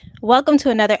Welcome to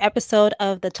another episode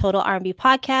of the Total R&B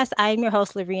Podcast. I am your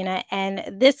host, Lavina, and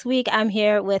this week I'm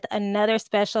here with another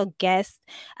special guest.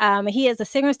 He is a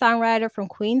singer-songwriter from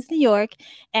Queens, New York,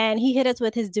 and he hit us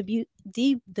with his can't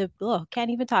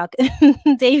even talk,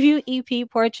 debut EP,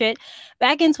 Portrait,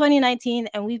 back in 2019,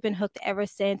 and we've been hooked ever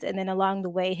since. And then along the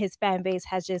way, his fan base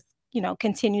has just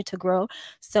continued to grow.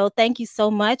 So thank you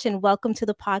so much, and welcome to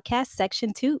the podcast,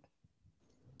 Section 2.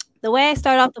 The way I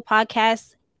start off the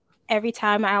podcast every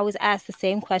time, I always ask the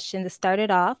same question to start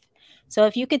it off. So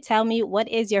if you could tell me, what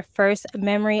is your first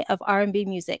memory of R&B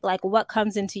music? Like, what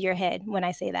comes into your head when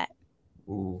I say that?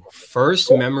 Ooh,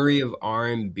 first memory of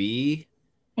R&B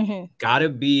gotta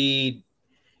be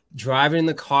driving in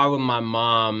the car with my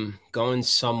mom, going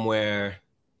somewhere,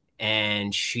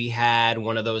 and she had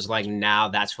one of those, like, now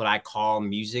that's what I call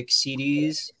music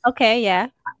CDs. Okay, yeah.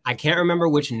 I can't remember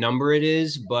which number it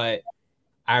is, but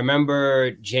I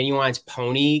remember Genuine's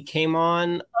Pony came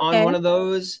on one of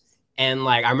those. And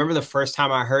like, I remember the first time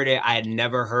I heard it, I had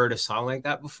never heard a song like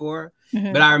that before.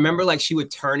 But I remember like she would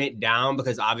turn it down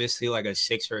because obviously like a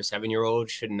 6 or a 7-year-old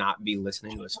should not be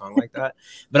listening to a song like that.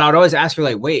 But I would always ask her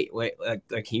like, wait, like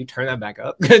can you turn that back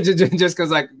up? just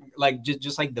because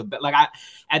just like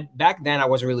back then I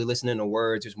wasn't really listening to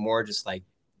words. It was more just like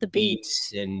the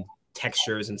beats and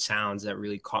textures and sounds that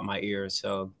really caught my ear.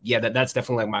 So yeah, that's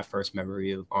definitely like my first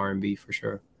memory of R&B for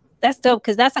sure. That's dope,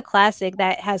 because that's a classic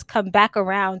that has come back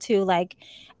around too. Like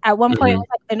at one point, it was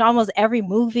like in almost every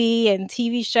movie and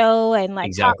TV show and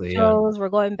like talk shows, we're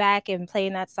going back and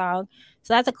playing that song.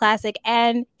 So that's a classic.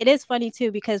 And it is funny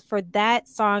too, because for that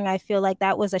song, I feel like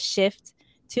that was a shift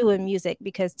too in music,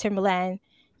 because Timbaland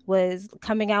was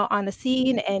coming out on the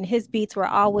scene and his beats were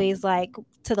always like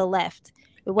to the left.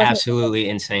 It wasn't absolutely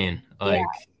insane. Like,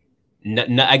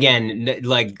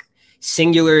 like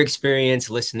singular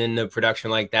experience listening to production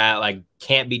like that, like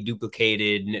can't be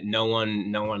duplicated. No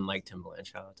one liked Timbaland.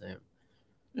 Shout out to him.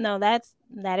 No, that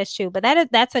is true. But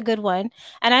that's a good one.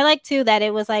 And I like too that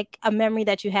it was like a memory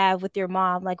that you have with your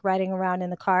mom, like riding around in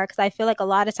the car. Because I feel like a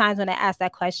lot of times when I ask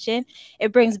that question,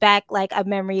 it brings back like a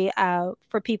memory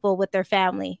for people with their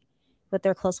family, with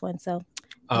their close ones. So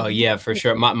oh yeah, for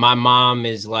sure. My mom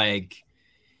is like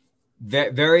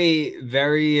very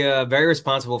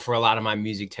responsible for a lot of my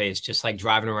music taste. Just like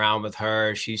driving around with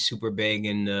her, she's super big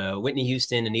in Whitney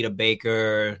Houston, Anita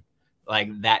Baker, like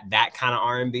that kind of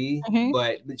R&B.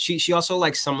 But she also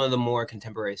likes some of the more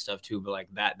contemporary stuff too. But like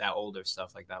that older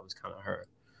stuff, like that was kind of her.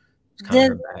 It's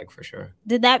kind of her bag for sure.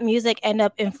 Did that music end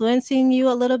up influencing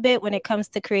you a little bit when it comes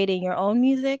to creating your own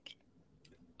music?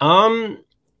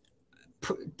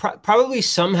 Probably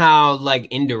somehow, like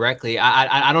indirectly.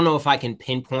 I don't know if I can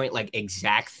pinpoint like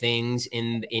exact things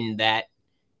in that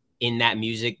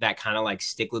music that kind of like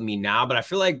stick with me now, but I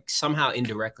feel like somehow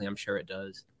indirectly I'm sure it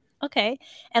does. Okay.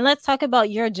 And let's talk about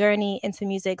your journey into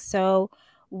music. So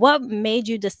what made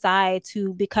you decide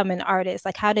to become an artist?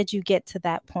 Like, how did you get to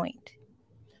that point?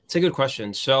 It's a good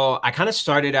question. So I kind of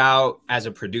started out as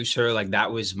a producer. Like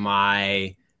that was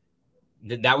my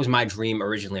dream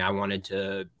originally. I wanted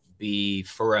to be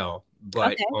Pharrell,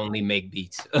 but only make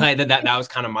beats. Like that was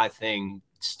kind of my thing.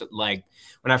 Like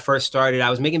when I first started, I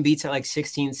was making beats at like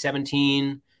 16,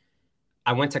 17.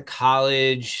 I went to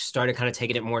college, started kind of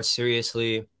taking it more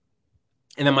seriously.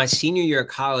 And then my senior year of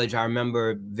college, I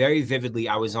remember very vividly,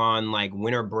 I was on like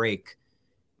winter break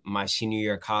my senior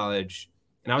year of college.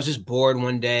 And I was just bored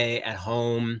one day at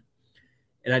home.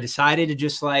 And I decided to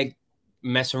just like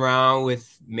mess around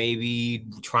with maybe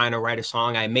trying to write a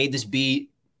song. I made this beat,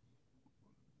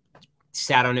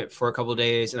 sat on it for a couple of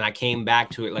days, and I came back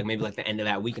to it like maybe like the end of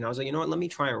that week, and I was like, you know what, let me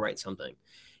try and write something.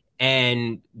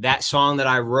 And that song that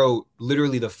I wrote,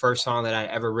 literally the first song that I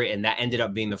ever written, that ended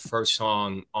up being the first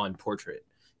song on Portrait,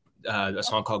 a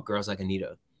song called Girls Like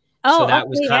Anita. So that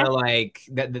was kind of like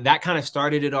that kind of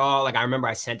started it all. Like I remember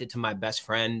I sent it to my best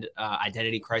friend,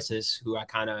 Identity Crisis, who I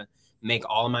kind of make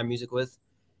all of my music with,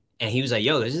 and he was like,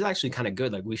 yo, this is actually kind of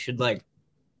good, like we should like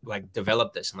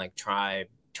develop this and like try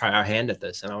our hand at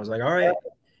this. And I was like, all right.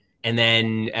 And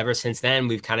then ever since then,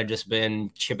 we've kind of just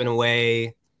been chipping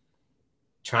away,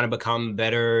 trying to become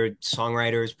better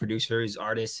songwriters, producers,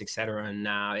 artists, etc. And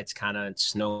now it's kind of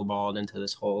snowballed into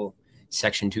this whole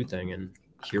Sectiontoo thing, and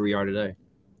here we are today.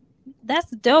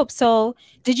 That's dope. So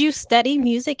did you study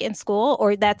music in school,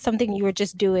 or that's something you were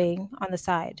just doing on the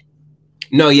side?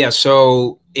 No, yeah.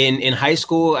 So in high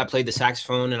school, I played the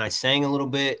saxophone and I sang a little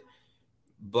bit.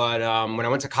 But when I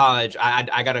went to college,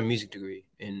 I got a music degree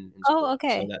in school. Oh,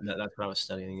 okay. So that's what I was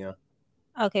studying, yeah.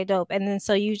 Okay, dope. And then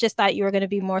so you just thought you were going to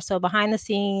be more so behind the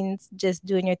scenes, just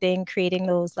doing your thing, creating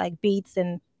those like beats,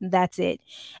 and that's it.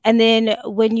 And then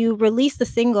when you release the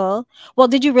single, well,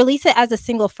 did you release it as a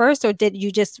single first, or did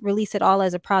you just release it all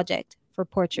as a project for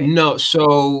Portrait? No,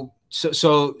 so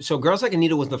Girls Like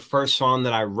Anita was the first song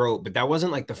that I wrote, but that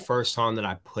wasn't like the first song that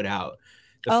I put out.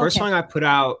 The Oh, first okay. song I put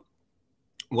out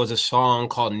was a song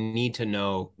called Need to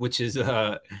Know, which is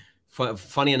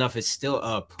funny enough, it's still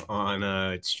up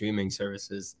on streaming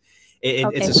services. It's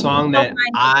Okay. a So song don't that mind me.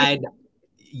 I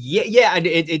yeah,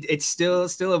 it's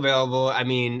still available. I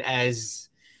mean,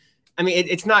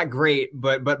 it's not great,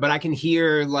 but I can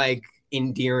hear like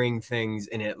endearing things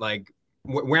in it. Like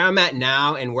where I'm at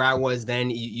now and where I was then,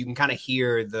 you can kind of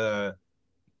hear the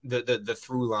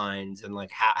through lines and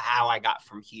like how I got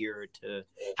from here to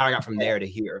how I got from there to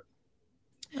here.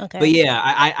 But Okay. yeah,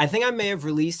 I think I may have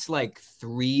released like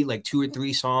two or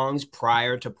three songs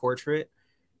prior to Portrait.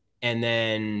 And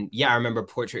then yeah, I remember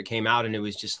Portrait came out and it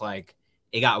was just like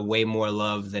it got way more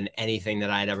love than anything that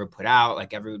I had ever put out.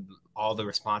 Like all the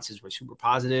responses were super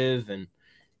positive, and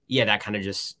yeah, that kind of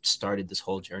just started this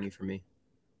whole journey for me.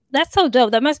 That's so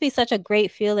dope. That must be such a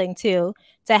great feeling too,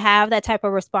 to have that type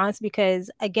of response because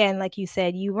again, like you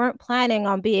said, you weren't planning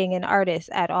on being an artist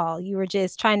at all. You were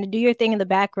just trying to do your thing in the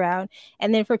background.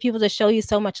 And then for people to show you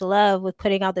so much love with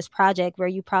putting out this project where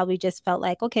you probably just felt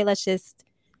like, okay, let's just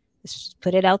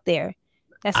put it out there.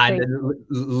 That's I great.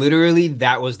 literally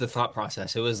that was the thought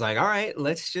process. It was like, all right,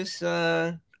 let's just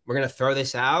we're gonna throw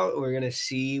this out. We're gonna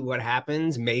see what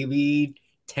happens. Maybe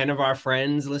 10 of our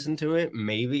friends listen to it,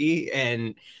 maybe.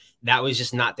 And that was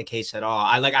just not the case at all.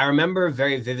 I remember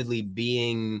very vividly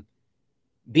being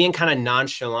kind of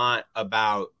nonchalant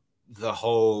about the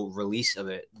whole release of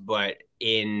it, but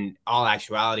in all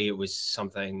actuality, it was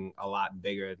something a lot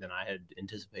bigger than I had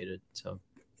anticipated. So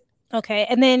Okay.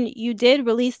 And then you did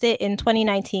release it in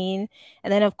 2019.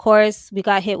 And then of course we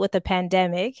got hit with the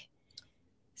pandemic.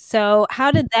 So,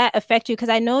 how did that affect you? Because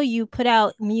I know you put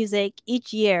out music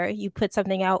each year. You put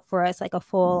something out for us, like a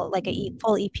full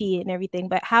EP and everything.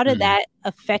 But how did mhm. that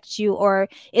affect you, or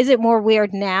is it more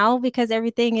weird now because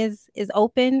everything is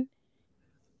open?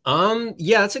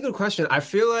 Yeah, that's a good question. I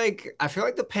feel like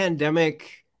the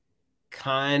pandemic it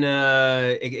kind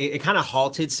of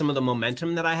halted some of the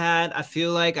momentum that I had. I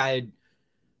feel like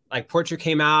Portrait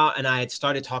came out and I had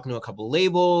started talking to a couple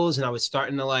labels and I was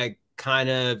starting to like kind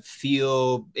of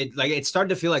feel it, like it started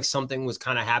to feel like something was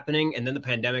kind of happening, and then the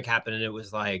pandemic happened and it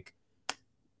was like,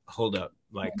 hold up,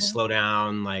 like Mhm. slow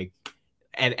down, like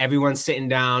and everyone's sitting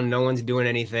down, no one's doing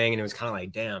anything, and it was kind of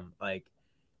like, damn, like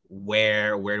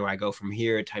where do I go from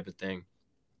here type of thing.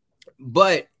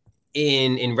 But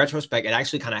in retrospect, it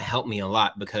actually kind of helped me a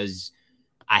lot because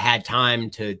I had time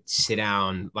to sit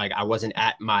down. Like I wasn't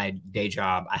at my day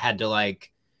job. I had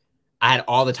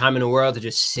all the time in the world to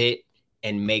just sit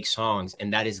and make songs,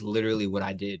 and that is literally what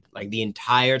I did. Like the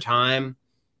entire time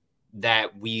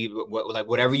that like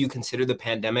whatever you consider the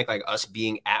pandemic, like us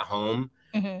being at home,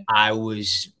 Mhm. I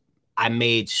was I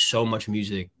made so much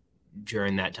music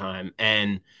during that time.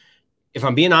 And if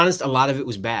I'm being honest, a lot of it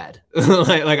was bad.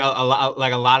 Like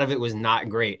a lot of it was not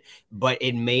great, but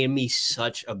it made me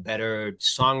such a better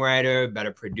songwriter,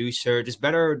 better producer, just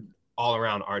better all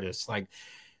around artist. Like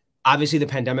obviously the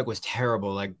pandemic was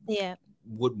terrible. Like Yeah.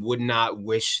 would not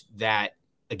wish that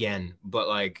again, but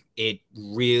like it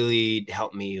really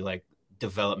helped me like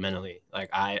developmentally. Like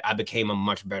I became a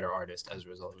much better artist as a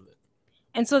result of it.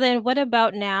 And so then what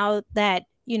about now that,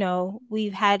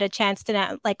 we've had a chance to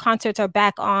now, like concerts are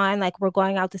back on, like we're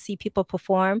going out to see people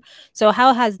perform. So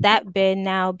how has that been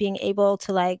now being able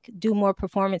to like do more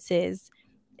performances?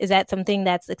 Is that something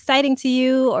that's exciting to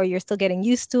you or you're still getting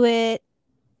used to it?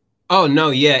 Oh no,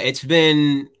 yeah, it's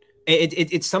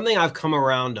something I've come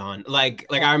around on. Like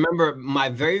I remember my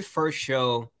very first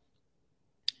show.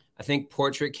 I think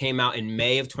Portrait came out in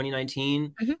May of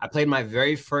 2019. Mhm. I played my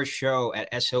very first show at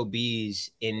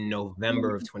SOB's in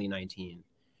November of 2019,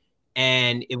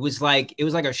 and it was like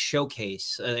a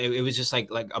showcase. It was just like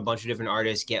a bunch of different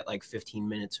artists get like 15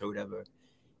 minutes or whatever.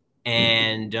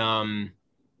 And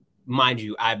mind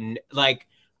you,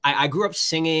 I grew up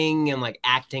singing and like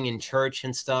acting in church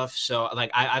and stuff, so like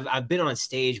I've been on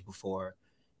stage before,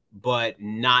 but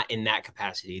not in that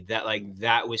capacity.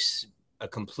 That was a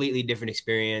completely different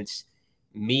experience.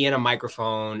 Me and a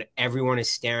microphone, everyone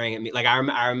is staring at me. Like I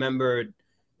remember,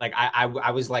 like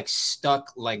I was like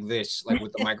stuck like this, like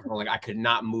with the microphone, like I could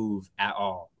not move at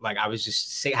all. Like I was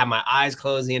just had my eyes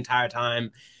closed the entire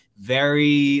time.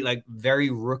 Very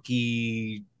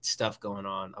rookie stuff going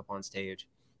on up on stage.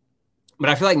 But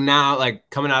I feel like now, like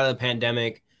coming out of the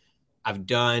pandemic, I've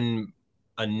done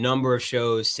a number of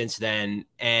shows since then,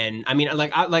 and I mean,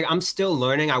 I'm still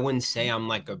learning. I wouldn't say I'm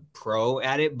like a pro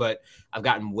at it, but I've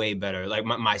gotten way better. Like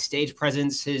my stage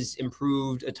presence has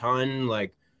improved a ton.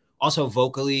 Like also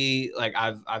vocally, like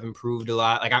I've improved a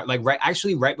lot. Like I like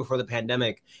right before the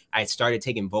pandemic, I started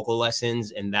taking vocal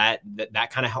lessons, and that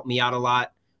kind of helped me out a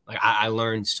lot. Like I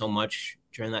learned so much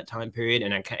during that time period,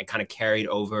 and it kind of carried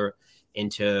over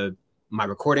into my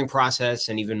recording process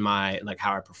and even my like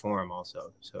how I perform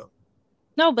also. So.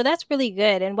 No, but that's really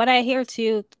good. And what I hear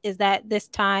too is that this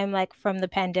time, like from the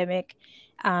pandemic,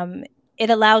 um, it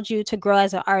allowed you to grow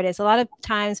as an artist. A lot of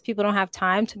times people don't have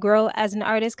time to grow as an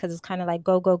artist because it's kind of like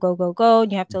go, go, go, go, go.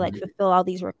 And you have to like Mhm. fulfill all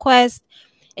these requests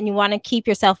and you want to keep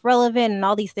yourself relevant and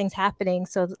all these things happening.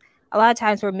 So a lot of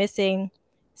times we're missing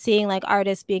seeing like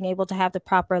artists being able to have the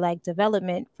proper like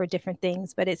development for different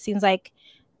things. But it seems like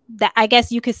that I guess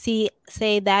you could say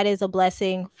that is a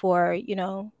blessing for,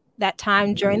 that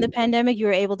time during the pandemic. You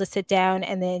were able to sit down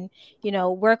and then,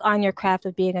 work on your craft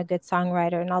of being a good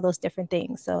songwriter and all those different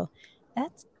things. So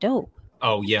that's dope.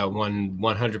 Oh yeah,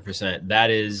 100%. That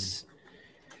is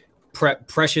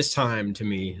precious time to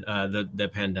me. The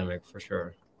pandemic for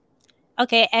sure.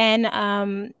 Okay,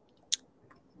 and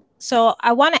so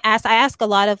I ask a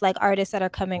lot of like artists that are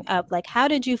coming up, like how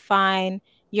did you find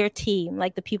your team,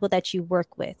 like the people that you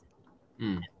work with?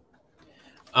 Hmm.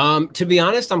 To be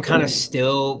honest, I'm kind of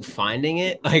still finding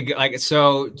it.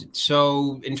 So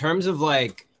in terms of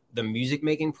like the music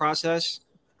making process,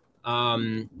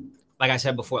 um, like I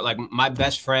said before, like my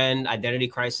best friend, Identity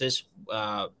Crisis,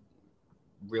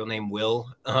 real name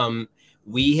Will.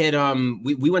 We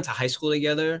went to high school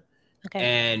together, Okay.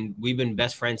 and we've been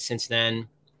best friends since then.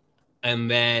 And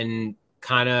then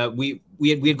kind of we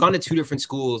had gone to two different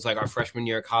schools like our freshman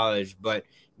year of college, but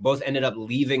both ended up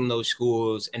leaving those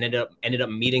schools and ended up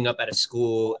meeting up at a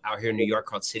school out here in New York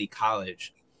called City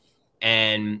College.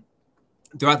 And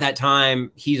throughout that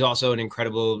time, he's also an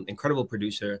incredible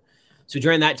producer. So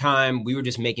during that time, we were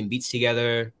just making beats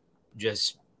together,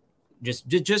 just just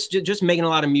making a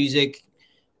lot of music,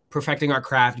 perfecting our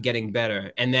craft, getting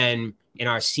better. And then in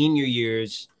our senior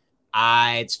years,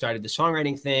 I started the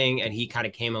songwriting thing, and he kind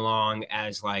of came along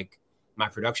as like my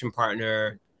production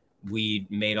partner. We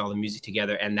made all the music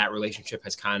together, and that relationship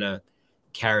has kind of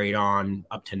carried on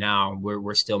up to now.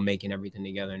 We're still making everything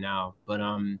together now. But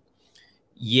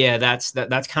yeah, that's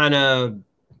kind of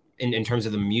in terms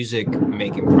of the music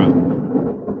making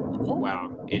Oh,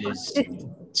 wow, it is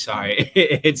sorry.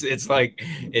 It's like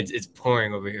it's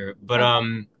pouring over here. But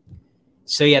okay.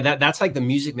 so yeah, that's like the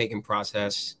music making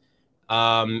process.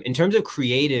 In terms of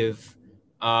creative,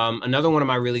 another one of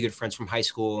my really good friends from high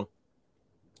school,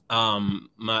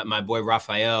 my boy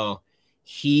Raphael,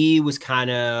 he was kind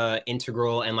of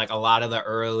integral in like a lot of the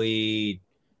early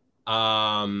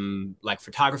like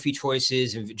photography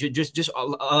choices and just a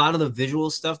lot of the visual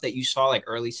stuff that you saw, like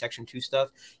early Section 2 stuff.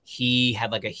 He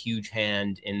had like a huge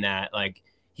hand in that. Like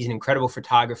he's an incredible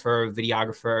photographer,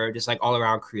 videographer, just like all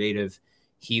around creative.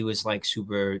 He was like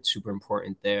super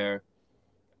important there.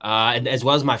 And as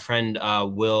well as my friend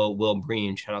Will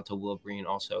Breen. Shout out to Will Breen.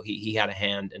 Also, he had a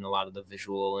hand in a lot of the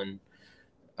visual and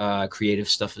creative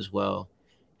stuff as well.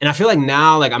 And I feel like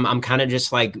now, like I'm kind of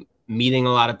just like meeting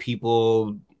a lot of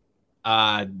people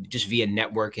just via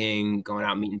networking, going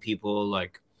out meeting people.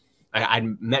 Like I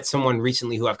met someone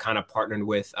recently who I've kind of partnered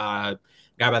with, a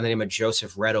guy by the name of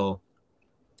Joseph Reddle.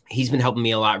 He's been helping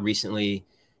me a lot recently,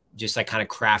 just like kind of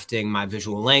crafting my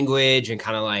visual language and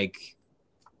kind of like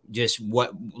just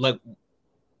what like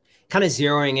kind of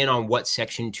zeroing in on what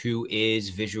Section 2 is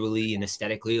visually and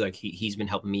aesthetically. Like he's been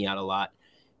helping me out a lot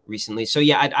recently. So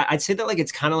yeah, I'd say that like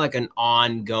it's kind of like an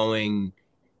ongoing,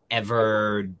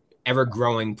 ever ever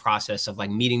growing process of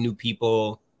like meeting new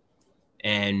people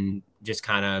and just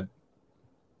kind of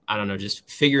I don't know, just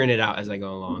figuring it out as I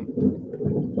go along.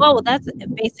 Well, that's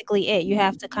basically it. You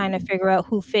have to kind of figure out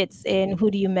who fits in, who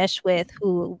do you mesh with,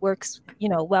 who works,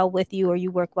 well with you or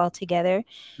you work well together.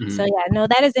 So Mhm. yeah, no,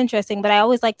 that is interesting. But I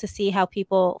always like to see how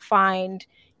people find,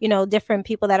 different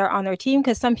people that are on their team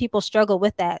because some people struggle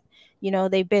with that.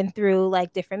 They've been through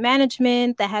like different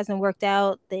management that hasn't worked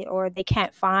out, they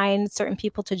can't find certain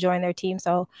people to join their team.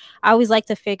 So I always like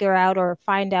to figure out or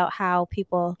find out how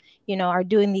people, are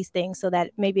doing these things so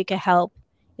that maybe it could help,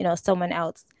 someone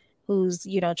else who's,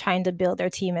 trying to build their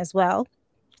team as well.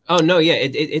 Oh no, yeah,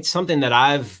 it's something that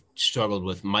I've struggled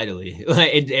with mightily.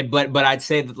 Like, but I'd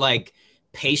say that like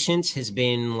patience has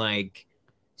been like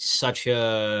such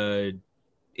a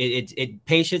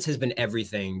patience has been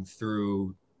everything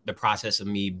through the process of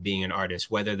me being an artist.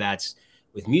 Whether that's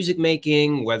with music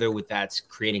making, whether with that's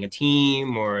creating a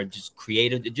team or just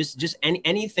creative, just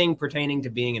anything pertaining to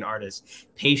being an artist.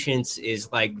 Patience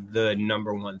is like the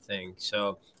number one thing.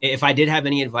 So if I did have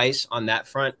any advice on that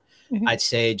front, Mhm. I'd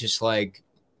say just like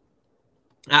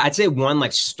I'd say one,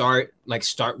 like start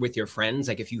with your friends.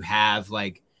 Like if you have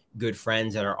like good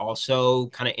friends that are also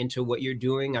kind of into what you're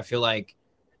doing, I feel like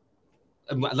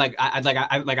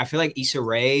I feel like Issa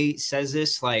Rae says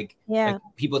this like Yeah.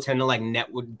 people tend to like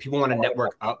network, people want to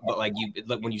network up, but like you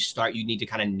like when you start you need to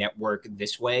kind of network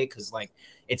this way because like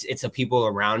it's the people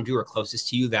around you or closest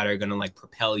to you that are gonna like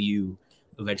propel you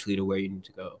eventually to where you need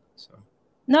to go. So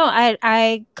No,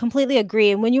 I completely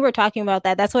agree. And when you were talking about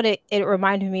that, that's what it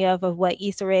reminded me of what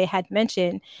Issa Rae had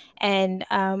mentioned. And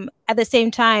at the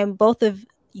same time, both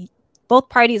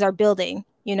parties are building,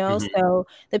 you know. mhm, So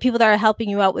the people that are helping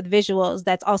you out with visuals,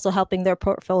 that's also helping their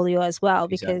portfolio as well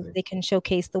because exactly. they can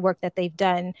showcase the work that they've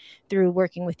done through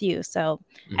working with you. So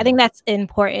I think Mhm, that's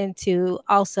important to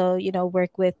also,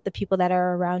 work with the people that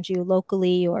are around you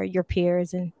locally or your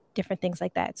peers and different things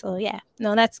like that. So yeah,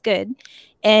 no, that's good.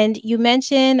 And you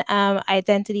mentioned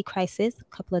identity crisis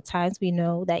a couple of times. We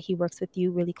know that he works with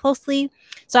you really closely.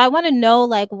 So I want to know,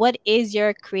 like, what is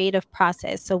your creative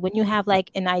process? So when you have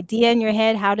like an idea in your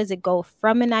head, how does it go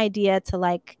from an idea to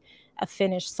like a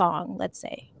finished song, let's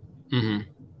say? mhm.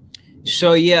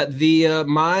 So yeah, the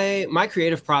my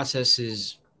creative process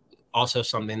is also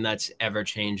something that's ever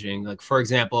changing. Like for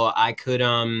example, I could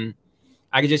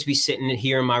just be sitting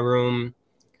here in my room.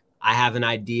 I have an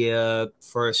idea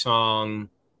for a song.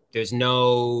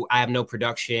 I have no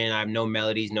production, I have no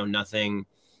melodies, no nothing.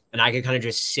 And I could kind of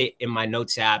just sit in my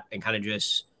notes app and kind of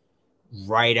just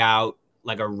write out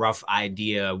like a rough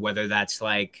idea, whether that's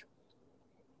like,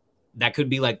 that could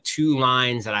be like two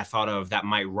lines that I thought of that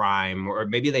might rhyme, or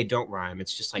maybe they don't rhyme.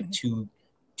 It's just like Mhm.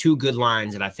 two good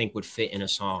lines that I think would fit in a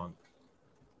song.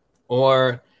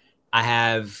 Or I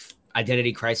have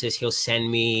identity crisis. He'll send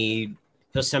me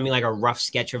like a rough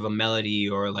sketch of a melody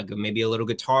or like maybe a little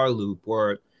guitar loop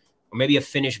or maybe a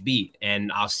finished beat,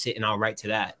 and I'll sit and I'll write to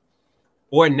that.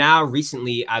 Or now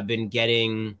recently I've been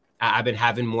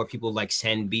having more people like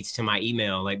send beats to my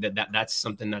email. Like that's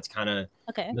something that's kind of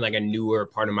Okay. been like a newer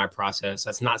part of my process.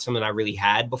 That's not something I really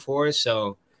had before.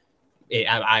 So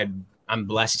I'm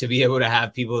blessed to be able to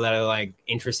have people that are like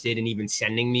interested in even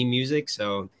sending me music.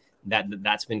 So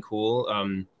that's been cool.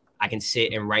 I can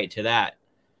sit and write to that.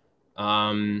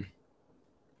 Um,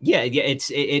 yeah,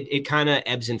 it kind of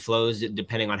ebbs and flows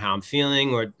depending on how I'm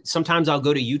feeling. Or sometimes I'll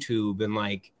go to YouTube and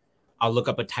like I'll look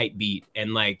up a type beat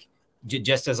and like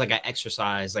just as like an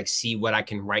exercise, like see what I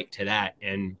can write to that.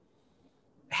 And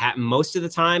most of the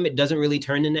time it doesn't really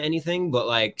turn into anything, but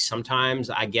like sometimes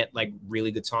I get like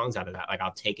really good songs out of that. Like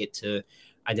I'll take it to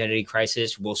Identity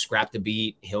Crisis, we'll scrap the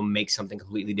beat, he'll make something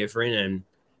completely different and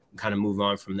kind of move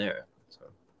on from there. So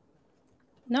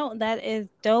No, that is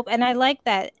dope. And I like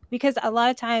that because a lot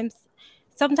of times,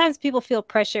 sometimes people feel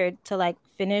pressured to like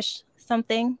finish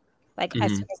something like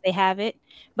as mhm. soon as they have it.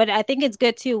 But I think it's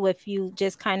good too if you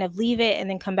just kind of leave it and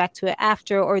then come back to it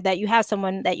after, or that you have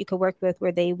someone that you could work with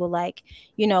where they will like,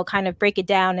 kind of break it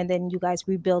down and then you guys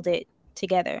rebuild it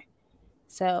together.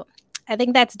 So I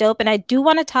think that's dope. And I do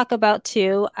want to talk about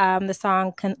too the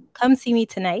song Come See Me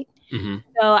Tonight. Mhm.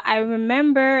 So I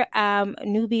remember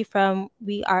Newbie from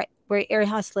We're Air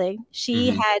Hustling.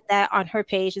 She Mhm. had that on her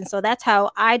page, and so that's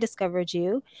how I discovered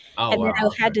you. Oh And then wow,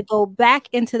 I had okay. to go back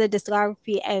into the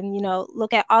discography and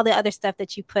look at all the other stuff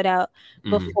that you put out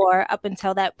Mhm. before up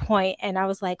until that point, and I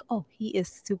was like, oh, he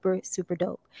is super super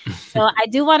dope. So I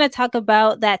do want to talk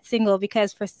about that single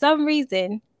because for some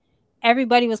reason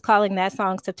everybody was calling that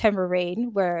song September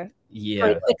Rain, where for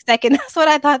a Yeah. quick second, that's what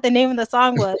I thought the name of the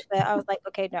song was, but I was like,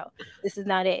 "Okay, no, this is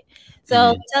not it."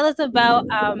 So Mhm. tell us about,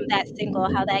 that single,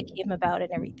 how that came about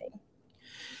and everything.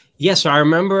 Yeah, so I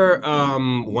remember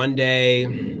one day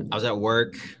I was at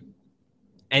work,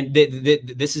 and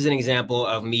this is an example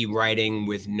of me writing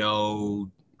with no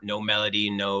melody,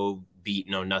 no beat,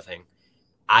 no nothing.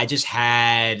 I just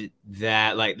had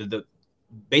that like the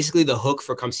basically the hook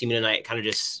for "Come See Me Tonight" kind of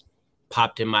just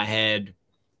popped in my head.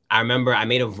 I remember I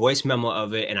made a voice memo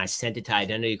of it and I sent it to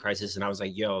Identity Crisis, and I was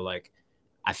like, "Yo, like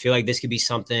I feel like this could be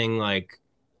something like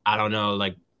I don't know,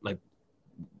 like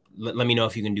let me know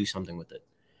if you can do something with it."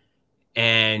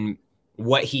 And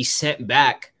what he sent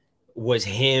back was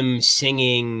him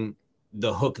singing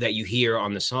the hook that you hear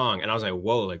on the song, and I was like,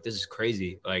 "Whoa, like this is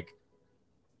crazy!" Like,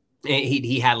 and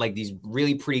he had like these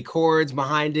really pretty chords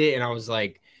behind it, and I was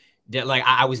like, like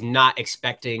I was not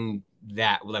expecting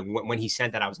that. Like when he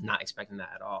sent that, I was not expecting that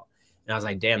at all, and I was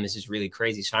like, "Damn, this is really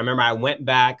crazy." So I remember I went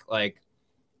back, like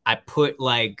I put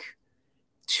like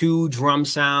 2 drum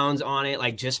sounds on it,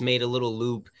 like just made a little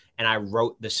loop, and I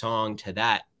wrote the song to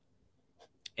that.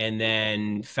 And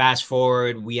then fast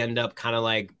forward, we end up kind of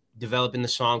like developing the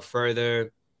song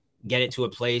further, get it to a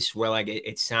place where like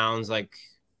it sounds like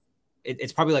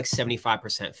it's probably like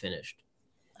 75% finished.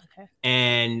 Okay.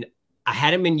 And I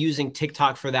hadn't been using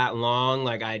TikTok for that long.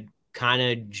 Like I kind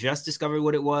of just discovered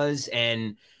what it was,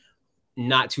 and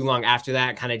not too long after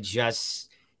that, kind of just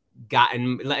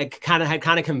gotten like kind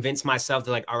of convinced myself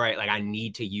that like, all right, like I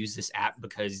need to use this app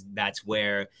because that's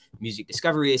where music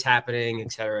discovery is happening,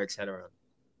 et cetera, et cetera.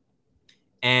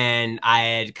 And I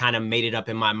had kind of made it up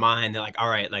in my mind that like, all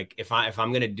right, like if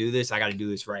I'm gonna do this, I got to do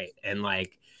this right. And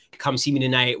like, Come See Me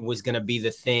Tonight was gonna be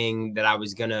the thing that I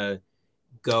was gonna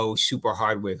go super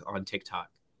hard with on TikTok.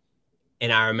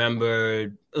 And I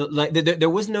remember like there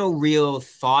was no real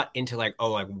thought into like, oh,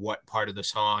 like what part of the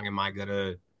song am I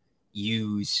gonna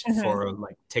use for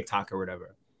like TikTok or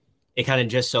whatever. It kind of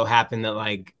just so happened that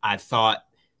like I thought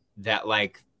that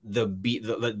like the beat,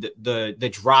 the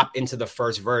drop into the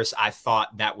first verse, I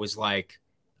thought that was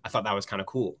kind of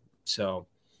cool. So,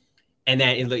 and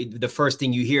then the first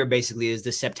thing you hear basically is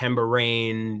the September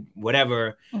rain,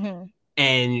 whatever,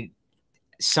 and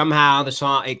somehow the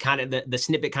song, it kind of the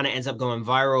snippet kind of ends up going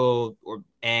viral,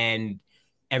 and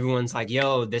everyone's like,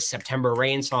 "Yo, this September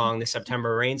rain song, this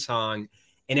September rain song,"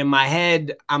 and in my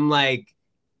head, I'm like,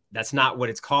 "That's not what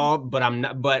it's called," but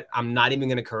I'm not even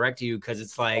gonna correct you because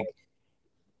it's like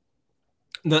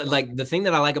the thing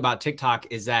that I like about TikTok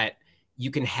is that you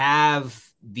can have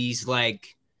these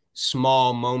like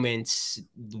small moments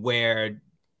where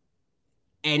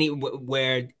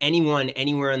anyone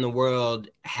anywhere in the world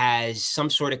has some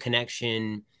sort of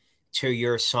connection to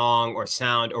your song or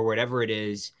sound or whatever it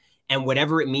is, and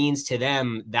whatever it means to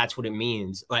them, that's what it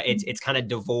means. Like it's kind of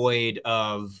devoid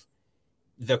of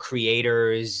the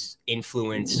creator's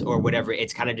influence or whatever.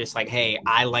 It's kind of just like, hey,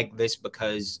 I like this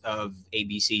because of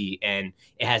ABC, and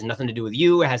it has nothing to do with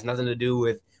you. It has nothing to do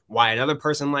with why another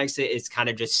person likes it. It's kind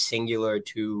of just singular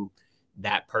to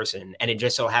that person. And it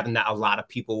just so happened that a lot of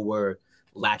people were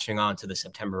latching on to the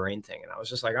September rain thing. And I was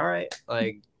just like, all right,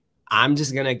 like I'm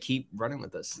just gonna keep running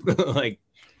with this. Like,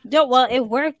 no, well, it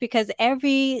worked because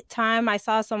every time I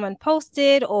saw someone post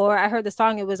it or I heard the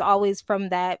song, it was always from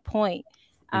that point.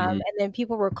 And then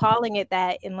people were calling it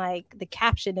that in like the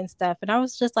caption and stuff. And I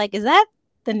was just like, is that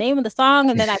the name of the song?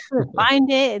 And then I couldn't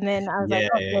find it. And then I was like,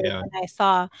 okay. yeah. And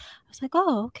I was like,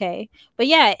 oh, okay. But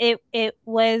yeah, it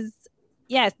was,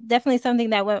 yes, definitely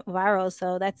something that went viral.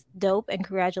 So that's dope. And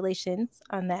congratulations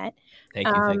on that. Thank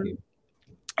you.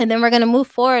 And then we're going to move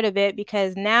forward a bit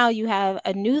because now you have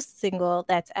a new single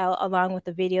that's out along with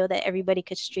the video that everybody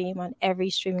could stream on every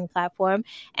streaming platform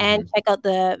and check out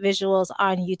the visuals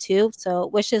on YouTube. So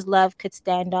Wishes Love Could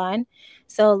Stand On.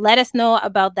 So let us know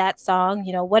about that song.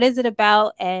 You know, what is it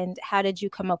about and how did you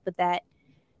come up with that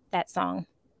song?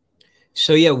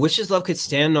 So yeah, Wishes Love Could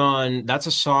Stand On, that's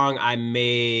a song I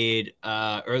made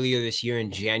earlier this year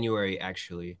in January,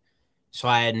 actually. So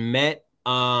I had met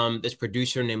this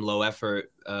producer named Low Effort.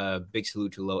 Big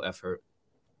salute to Low Effort.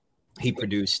 He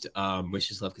produced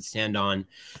Wishes Love Could Stand On.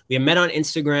 We had met on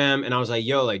Instagram, and I was like,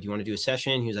 yo, like, do you want to do a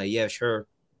session? He was like, yeah, sure.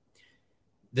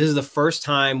 This is the first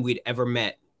time we'd ever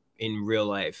met in real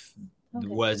life. Okay.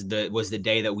 Was the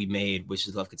day that we made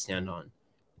Wishes Love Could Stand On.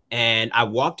 And I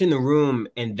walked in the room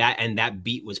and that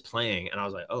beat was playing. And I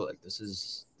was like, oh, like this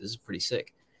is pretty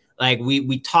sick. Like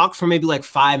we talked for maybe like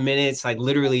 5 minutes, like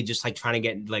literally just like trying to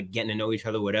getting to know each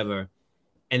other, whatever.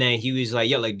 And then he was like,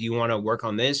 yeah, like, do you want to work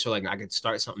on this? Or like I could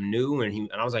start something new. And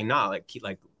I was like, nah, like keep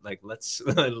like let's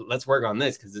let's work on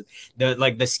this. Cause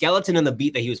the skeleton and the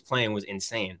beat that he was playing was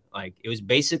insane. Like it was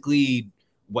basically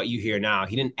what you hear now.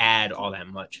 He didn't add all that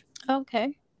much.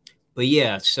 Okay. But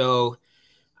yeah, so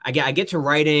I get to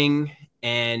writing,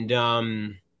 and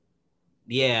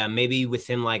yeah, maybe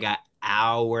within like an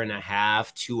hour and a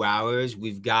half, 2 hours,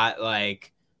 we've got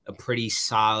like a pretty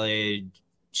solid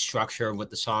structure of what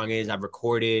the song is. I've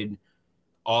recorded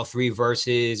all 3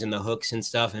 verses and the hooks and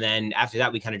stuff, and then after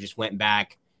that we kind of just went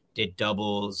back, did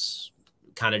doubles,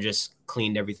 kind of just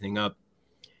cleaned everything up.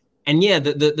 And yeah,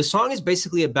 the song is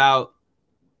basically about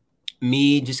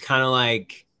me just kind of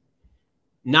like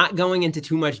not going into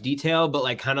too much detail, but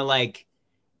like kind of like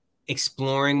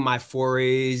exploring my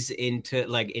forays into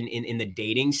like in the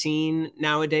dating scene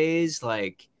nowadays.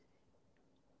 I'm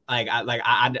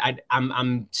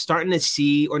starting to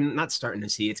see, or not starting to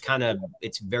see,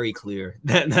 it's very clear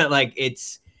that like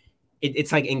it's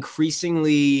like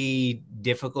increasingly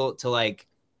difficult to like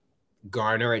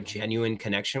garner a genuine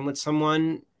connection with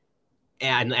someone.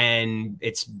 And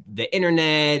it's the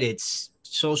internet, it's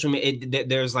social media.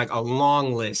 There's like a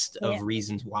long list Yeah. of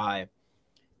reasons why,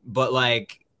 but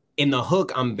like in the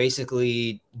hook, I'm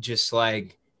basically just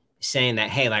like saying that,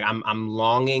 hey, like I'm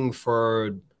longing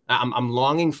for I'm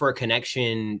longing for a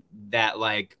connection that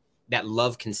like that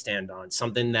love can stand on,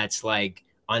 something that's like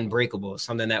unbreakable,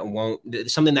 something that won't,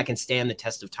 something that can stand the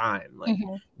test of time. Like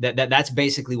Mhm. that's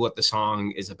basically what the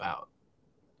song is about.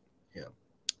 Yeah.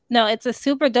 No, it's a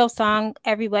super dope song.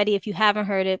 Everybody, if you haven't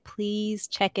heard it, please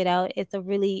check it out. It's a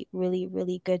really, really,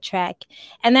 really good track.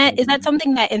 And that Thank is that you.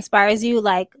 something that inspires you,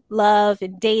 like love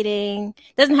and dating?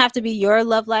 Doesn't have to be your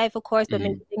love life, of course, but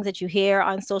maybe Mhm. things that you hear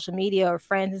on social media or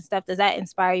friends and stuff. Does that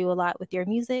inspire you a lot with your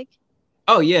music?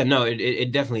 Oh yeah, no,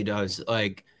 it definitely does.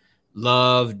 Like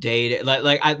love, date,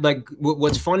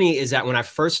 what's funny is that when I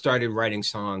first started writing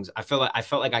songs, I felt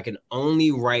like I could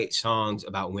only write songs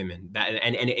about women. That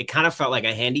and it kind of felt like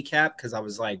a handicap because I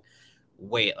was like,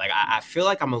 wait, like I feel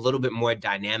like I'm a little bit more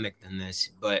dynamic than this,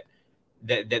 but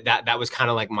that was kind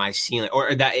of like my ceiling,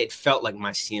 or that it felt like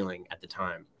my ceiling at the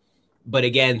time. But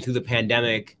again, through the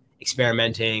pandemic,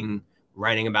 experimenting,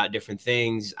 writing about different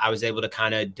things, I was able to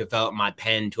kind of develop my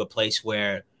pen to a place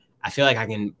where I feel like I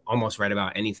can almost write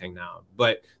about anything now.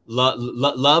 But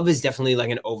love is definitely like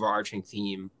an overarching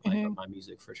theme, like of Mhm. my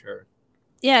music for sure.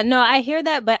 Yeah, no, I hear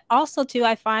that, but also too,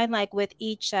 I find like with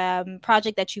each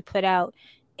project that you put out,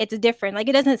 it's different. Like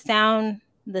it doesn't sound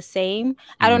the same.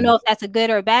 I don't Mhm. know if that's a good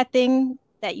or a bad thing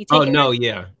that you Oh take it. no,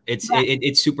 yeah, But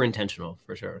it's super intentional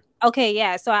for sure. okay,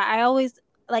 yeah. So I always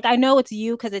like I know it's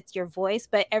you because it's your voice,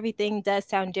 but everything does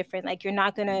sound different. Like you're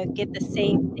not gonna get the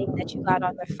same thing that you got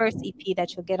on the first EP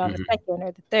that you'll get on the Mhm. second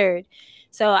or the third.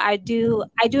 So I do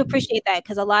appreciate that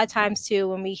because a lot of times too,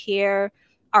 when we hear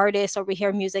artists or we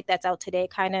hear music that's out today,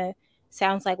 kind of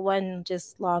sounds like one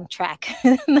just long track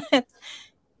that's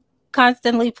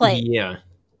constantly playing. Yeah.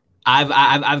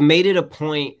 I've made it a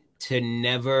point to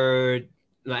never,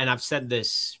 and I've said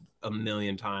this a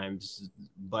million times,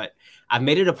 but I've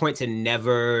made it a point to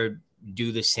never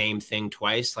do the same thing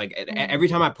twice. Like Mm. every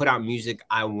time I put out music,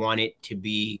 I want it to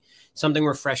be something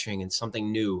refreshing and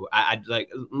something new. I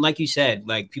like you said,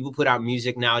 like people put out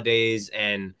music nowadays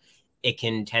and it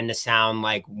can tend to sound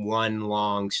like one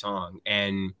long song.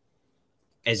 And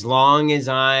as long as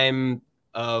I'm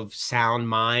of sound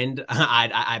mind,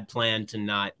 I plan to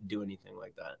not do anything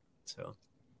like that. So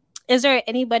Is there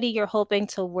anybody you're hoping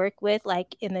to work with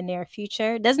like in the near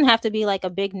future? It doesn't have to be like a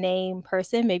big name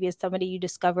person. Maybe it's somebody you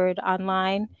discovered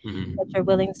online that mhm. you're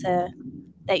willing to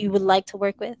that you would like to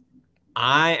work with.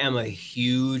 I am a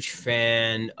huge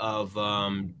fan of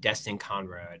Destin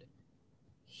Conrad.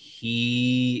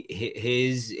 His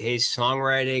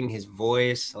songwriting, his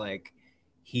voice, like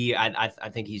I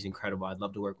think he's incredible. I'd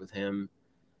love to work with him.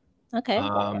 Okay.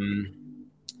 Um,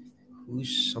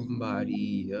 who's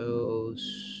somebody else?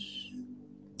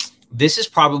 This is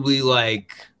probably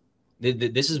like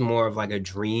this is more of like a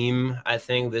dream. I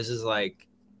think this is like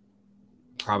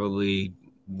probably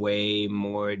way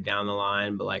more down the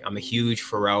line. But like I'm a huge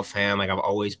Pharrell fan. Like I've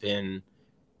always been.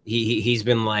 He's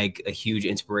been like a huge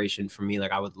inspiration for me.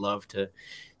 Like I would love to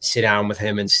sit down with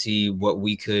him and see what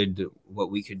we could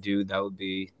do. That would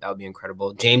be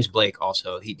incredible. James Blake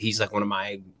also. He's like one of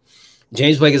my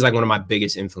James Blake is like one of my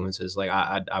biggest influences. Like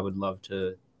I would love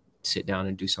to sit down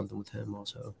and do something with him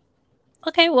also.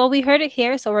 Okay. Well, we heard it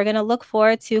here, so we're gonna look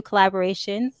forward to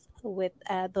collaborations with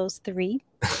those three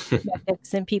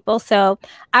magnificent people. So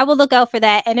I will look out for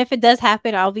that, and if it does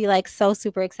happen, I'll be like so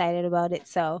super excited about it.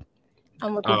 So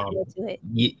I'm looking um, forward to it.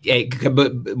 yeah,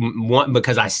 but one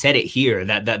because I said it here.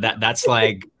 That's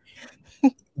like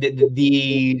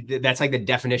that's like the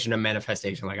definition of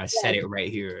manifestation. Like I said Yes. it right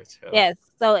here. So. Yes.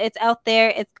 So it's out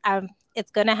there.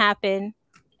 It's gonna happen,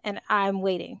 and I'm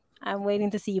waiting. I'm waiting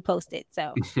to see you post it.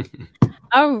 So.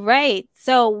 All right.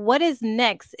 So, what is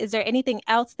next? Is there anything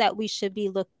else that we should be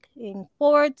looking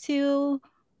forward to?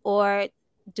 Or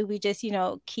do we just,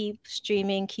 keep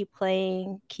streaming, keep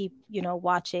playing, keep,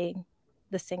 watching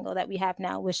the single that we have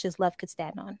now, Wishes Love Could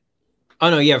Stand On? Oh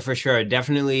no, yeah, for sure.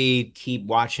 Definitely keep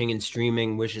watching and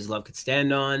streaming Wishes Love Could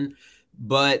Stand On.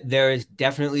 But there is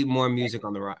definitely more music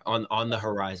on the on the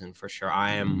horizon for sure.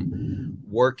 I am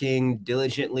working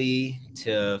diligently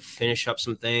to finish up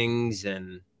some things,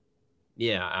 and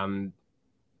yeah, I'm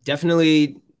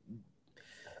definitely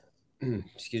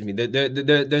excuse me.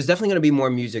 There's definitely going to be more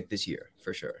music this year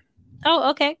for sure. Oh,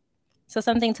 okay. So,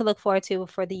 something to look forward to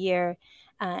before the year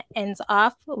ends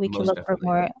off. We can Most look for definitely.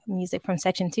 more music from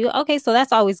Section 2. Okay. So,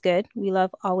 that's always good. We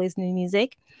love always new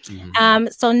music.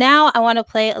 Mhm. So now I want to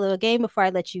play a little game before I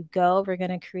let you go. We're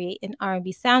going to create an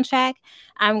R&B soundtrack.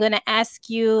 I'm going to ask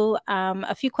you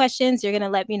a few questions. You're going to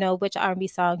let me know which R&B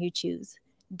song you choose.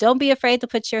 Don't be afraid to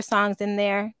put your songs in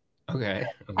there Okay.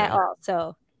 at Okay. all.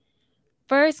 So,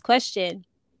 first question,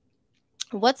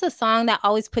 what's a song that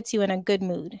always puts you in a good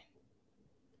mood?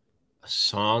 A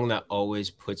song that always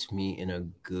puts me in a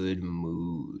good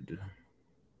mood.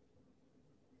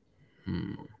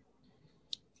 Hmm.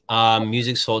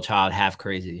 Music Soul Child, Half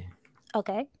Crazy.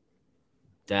 Okay.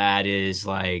 That is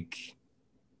like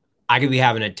I could be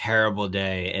having a terrible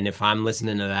day, and if I'm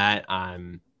listening to that,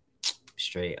 I'm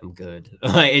straight. I'm good.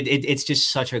 Like it's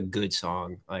just such a good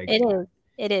song. Like It is.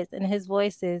 It is. And his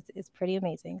voice is pretty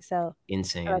amazing. So, I like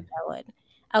insane. that one.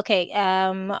 Okay.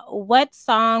 What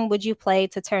song would you play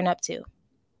to turn up to?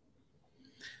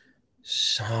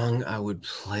 Song I would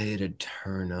play to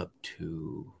turn up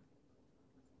to.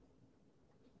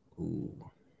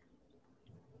 Ooh.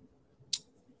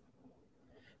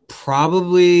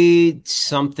 Probably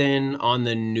something on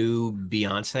the new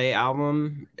Beyonce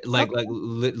album, like Okay.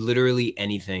 literally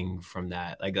anything from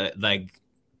that, like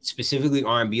specifically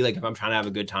R&B. Like if I'm trying to have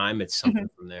a good time, it's something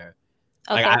Mhm. from there.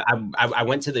 Like Okay. I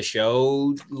went to the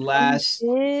show Oh, you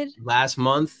did? last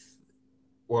month,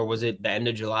 or was it the end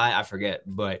of July? I forget,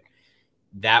 but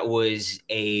that was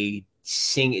a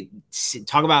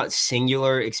talk about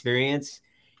singular experience.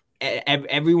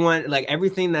 Everyone, like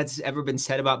everything that's ever been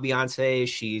said about Beyonce,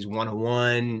 she's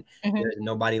 101. Mhm. There's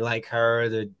nobody like her.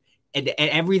 And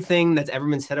everything that's ever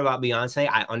been said about Beyonce,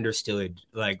 I understood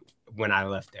like when I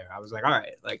left there. I was like, all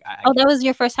right, like I Oh, get that it. was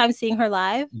your first time seeing her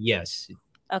live? Yes,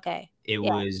 Okay. it Yeah.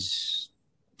 was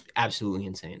absolutely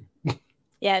insane.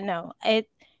 Yeah, no.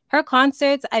 Her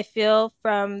concerts, I feel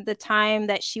from the time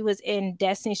that she was in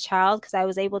Destiny's Child, because I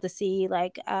was able to see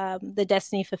like the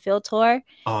Destiny Fulfilled tour,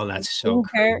 Oh, and that's so seeing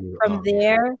her crazy. from Oh man.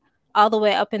 there all the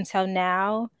way up until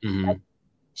now, like Hmm.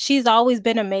 she's always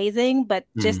been amazing, but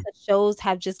just Hmm. the shows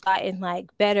have just gotten like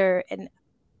better, and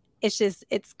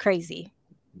it's crazy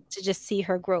to just see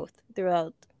her growth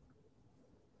throughout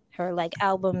her like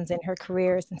albums and her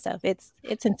careers and stuff. It's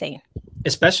insane.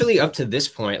 Especially up to this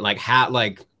point, like how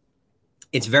like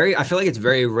it's very. I feel like it's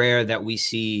very rare that we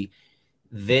see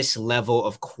this level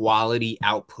of quality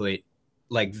output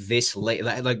like this late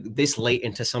this late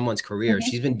into someone's career. Mhm.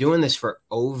 She's been doing this for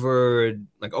over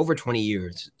 20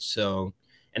 years. So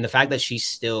and the fact that she's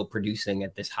still producing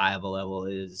at this high of a level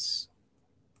is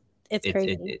It's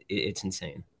crazy. it's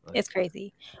insane. Like It's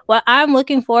crazy. What I'm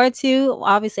looking forward to,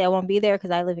 obviously I won't be there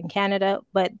because I live in Canada,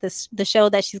 but the show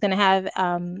that she's gonna have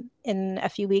in a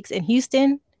few weeks in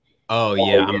Houston, oh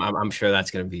yeah, I'm sure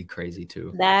that's gonna be crazy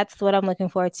too. that's what I'm looking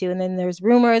forward to. And then there's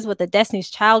rumors with the Destiny's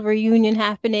Child reunion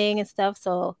happening and stuff.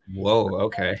 So Whoa,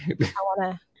 okay. I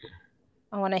wanna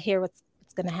I wanna hear what's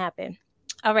gonna happen.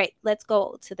 All right, let's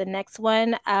go to the next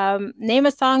one. Name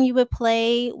a song you would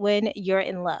play when you're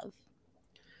in love.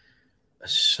 A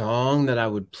song that I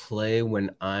would play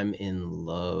when I'm in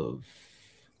love.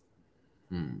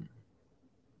 Hmm.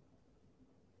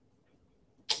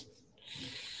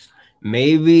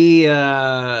 Maybe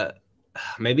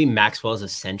maybe Maxwell's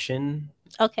Ascension.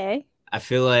 Okay. I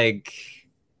feel like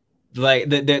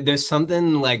there's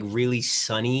something like really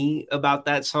sunny about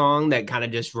that song that kind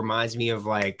of just reminds me of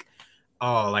like,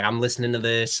 oh, like I'm listening to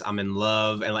this, I'm in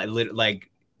love, and like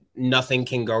nothing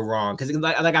can go wrong because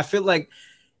like I feel like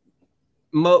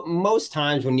most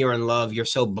times when you're in love, you're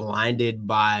so blinded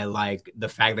by like the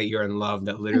fact that you're in love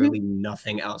that Mhm. literally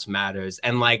nothing else matters.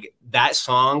 And like that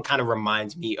song kind of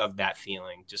reminds me of that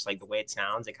feeling. Just like the way it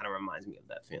sounds, it kind of reminds me of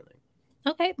that feeling.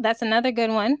 Okay, that's another good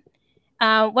one.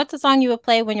 What's a song you would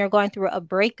play when you're going through a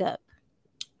breakup?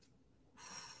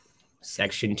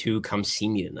 Sectiontoo, come see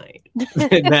me tonight.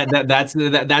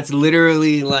 That's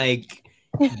literally like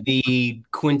the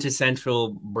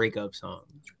quintessential breakup song.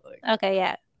 Like Okay,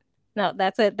 yeah. No,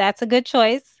 that's a good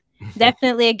choice.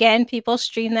 Definitely, again, people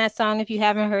stream that song if you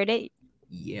haven't heard it.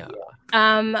 yeah.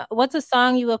 What's a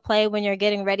song you would play when you're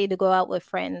getting ready to go out with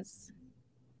friends?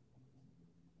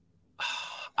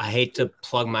 I hate to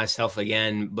plug myself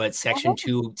again, but section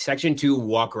two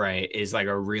walk right is like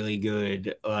a really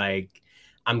good like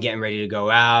I'm getting ready to go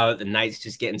out, the night's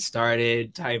just getting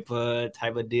started type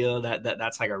of deal.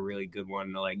 That's like a really good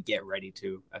one to like get ready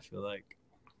to, I feel like.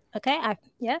 Okay,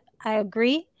 yeah, I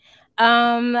agree.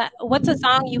 What's a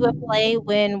song you would play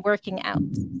when working out?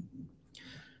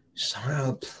 Song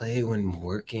I'll play when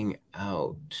working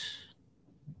out.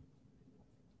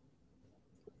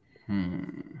 Hmm.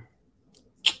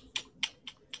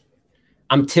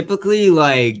 I'm typically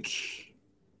like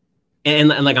and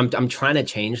like I'm trying to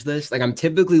change this. Like I'm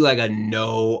typically like a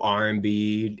no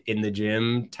R&B in the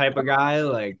gym type of guy.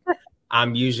 Like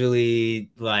I'm usually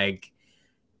like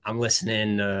I'm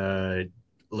listening to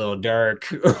Lil Durk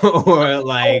or I will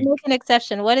like make an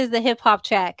exception. What is the hip hop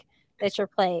track? that you're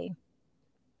playing?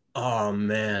 Oh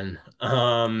man.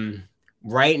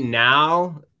 Right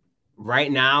now,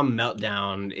 right now,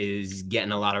 Meltdown is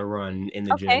getting a lot of run in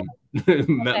the Okay, gym.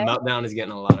 okay. Meltdown is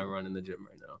getting a lot of run in the gym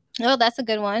right now. Oh, that's a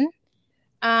good one.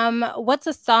 What's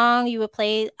a song you would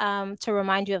play to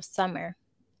remind you of summer?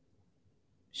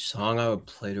 Song I would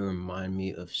play to remind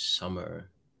me of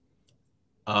summer.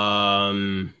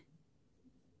 Um,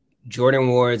 Jordan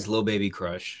Ward's "Lil Baby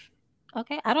Crush."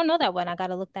 Okay, I don't know that one. I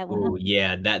gotta look that one up. Oh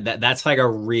yeah, that's like a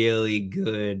really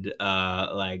good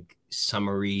like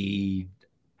summery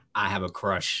I have a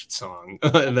crush song.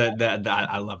 That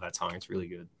I love that song. It's really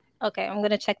good. Okay, I'm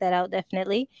gonna check that out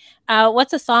definitely.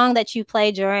 What's a song that you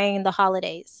play during the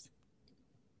holidays?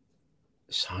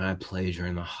 Song I play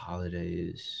during the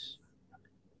holidays.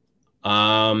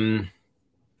 Um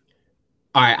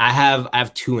all right, I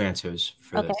have two answers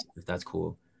for Okay. this, if that's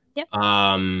cool. Yep.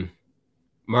 Um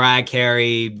Mariah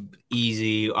Carey,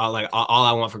 easy. All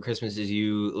I want for Christmas is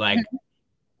you. Like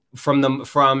Mhm.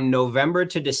 from November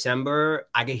to December,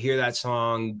 I could hear that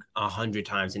song 100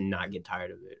 times and not get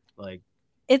tired of it. Like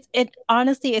It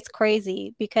honestly it's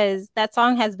crazy because that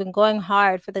song has been going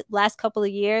hard for the last couple of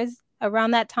years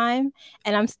around that time,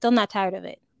 and I'm still not tired of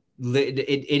it.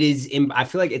 it is. I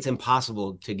feel like it's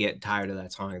impossible to get tired of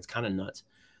that song. It's kind of nuts.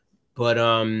 But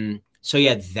so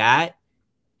yeah, that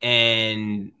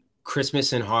and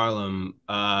Christmas in Harlem,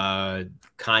 Kanye,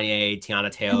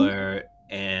 Tiana Mhm, Taylor,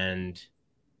 and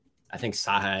I think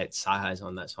Saha's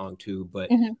on that song too. But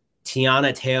mhm.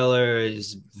 Tiana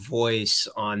Taylor's voice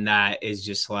on that is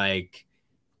just like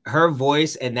her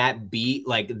voice and that beat,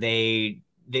 like the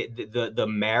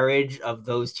marriage of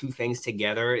those two things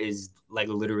together is like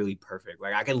literally perfect.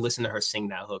 Like I could listen to her sing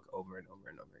that hook over and over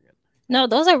and over again. No,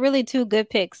 those are really two good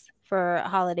picks for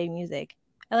holiday music.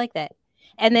 I like that.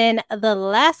 And then the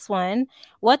last one,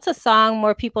 what's a song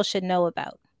more people should know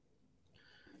about?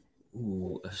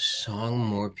 Ooh, a song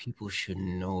more people should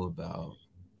know about.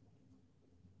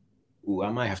 Ooh, I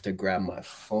might have to grab my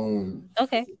phone for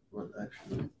Okay. this one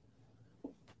actually.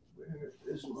 Where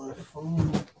is my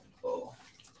phone? Oh,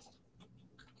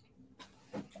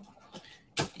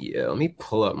 yeah. Let me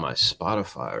pull up my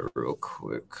Spotify real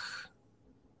quick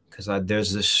because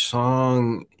there's this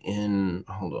song in.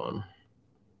 Hold on,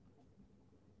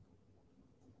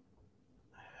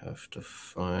 I have to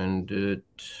find it.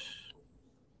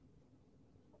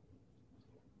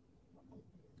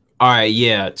 All right,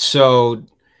 yeah. So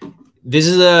this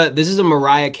is a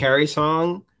Mariah Carey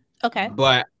song, Okay.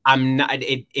 but I'm not.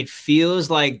 It feels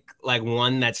like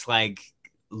one that's like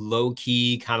low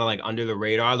key, kind of like under the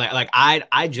radar. Like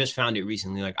I just found it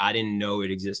recently. Like I didn't know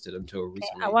it existed until Okay.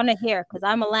 I recently. want to hear because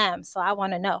I'm a lamb, so I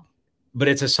want to know. But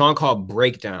it's a song called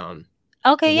Breakdown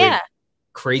Okay, with yeah.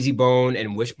 Crazy Bone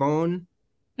and Wishbone.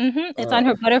 It's on Uh,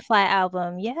 her Butterfly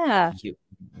album. Yeah. you,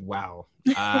 wow.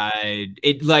 I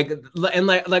it like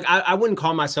and I wouldn't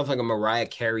call myself like a Mariah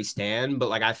Carey stan, but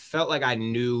like I felt like I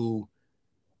knew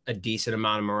a decent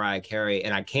amount of Mariah Carey,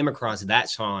 and I came across that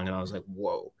song, and I was like,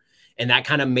 whoa. And that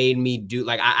kind of made me do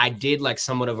like I did like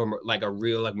somewhat of a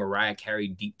real like Mariah Carey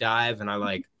deep dive, and I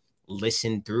like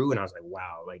listened through, and I was like,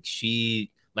 wow, like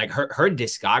she like her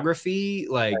discography,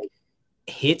 like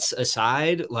hits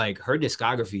aside, like her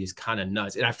discography is kind of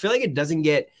nuts, and I feel like it doesn't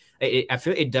get. I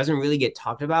feel it doesn't really get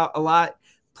talked about a lot,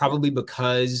 probably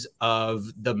because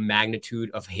of the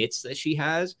magnitude of hits that she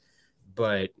has.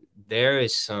 But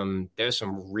there's some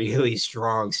really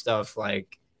strong stuff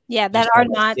like Yeah, that just are like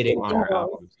not sitting on her singles.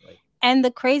 albums. Like And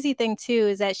the crazy thing too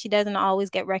is that she doesn't always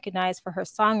get recognized for her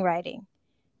songwriting.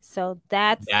 So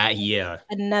that's that, yeah.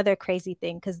 another crazy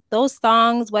thing because those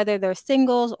songs, whether they're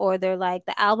singles or they're like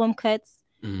the album cuts,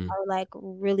 Mhm. are like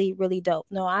really, really dope.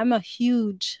 No, I'm a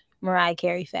huge Mariah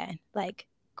Carey fan, like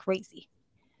crazy.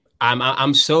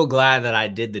 I'm so glad that I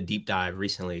did the deep dive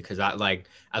recently because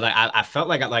I felt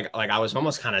like I was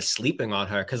almost kind of sleeping on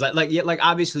her because yeah, like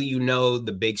obviously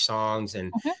the big songs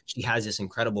and Mhm. she has this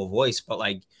incredible voice, but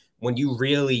like when you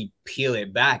really peel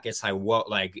it back, it's like what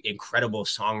like incredible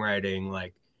songwriting,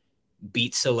 like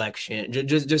beat selection,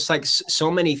 just like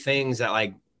so many things that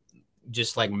like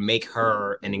just like make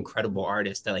her an incredible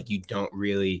artist that like you don't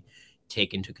really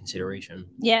take into consideration.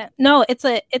 Yeah, no, it's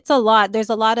a lot. There's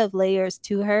a lot of layers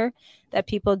to her that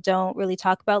people don't really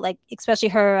talk about, like especially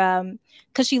her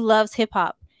because she loves hip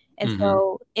hop. And Hmm.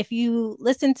 so if you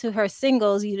listen to her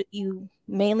singles, you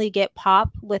mainly get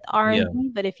pop with Yeah. R&B,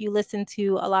 but if you listen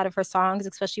to a lot of her songs,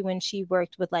 especially when she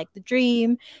worked with like The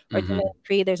Dream or Hmm. Jermaine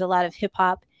Dupri, there's a lot of hip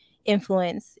hop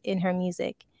influence in her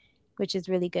music, which is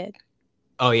really good.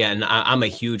 Oh yeah, and I'm a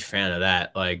huge fan of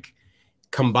that. Like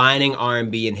combining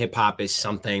R&B and hip hop is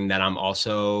something that I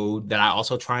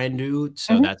also try and do.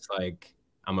 So Mhm. that's like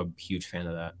I'm a huge fan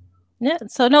of that. Yeah,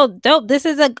 so no, dope. This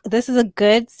is a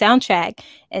good soundtrack.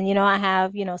 And I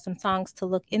have, some songs to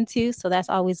look into, so that's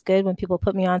always good when people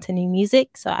put me on to new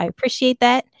music. So I appreciate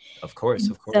that. Of course,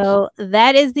 And of course. so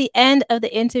that is the end of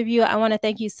the interview. I want to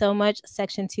thank you so much,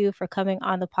 Section 2, for coming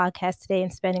on the podcast today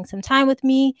and spending some time with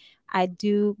me. I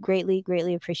do greatly,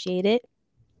 greatly appreciate it.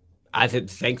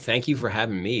 Thank you for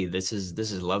having me. This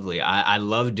is lovely. I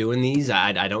love doing these.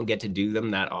 I don't get to do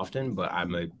them that often, but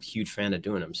I'm a huge fan of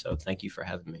doing them. So thank you for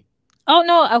having me. Oh,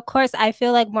 no, of course. I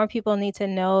feel like more people need to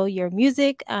know your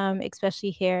music,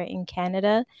 especially here in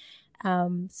Canada.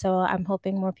 So I'm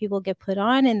hoping more people get put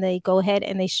on and they go ahead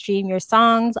and they stream your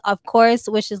songs. Of course,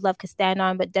 Wishes Love Could Stand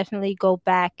On, but definitely go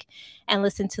back and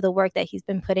listen to the work that he's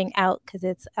been putting out because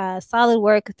it's solid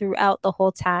work throughout the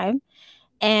whole time.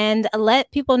 And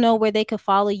let people know where they could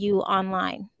follow you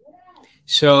online.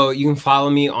 So you can follow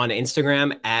me on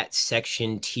Instagram at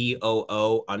sectiontoo_.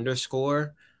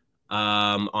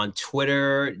 On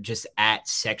Twitter, just at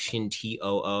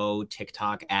sectiontoo.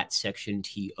 TikTok at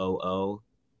sectiontoo.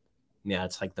 Yeah,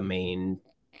 it's like the main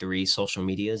three social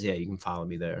medias. Yeah, you can follow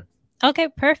me there. Okay,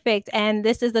 perfect. And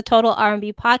this is the Total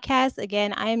R&B podcast.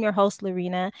 Again, I am your host,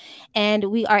 Lorena, and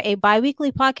we are a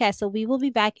bi-weekly podcast. So we will be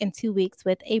back in 2 weeks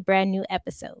with a brand new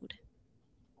episode.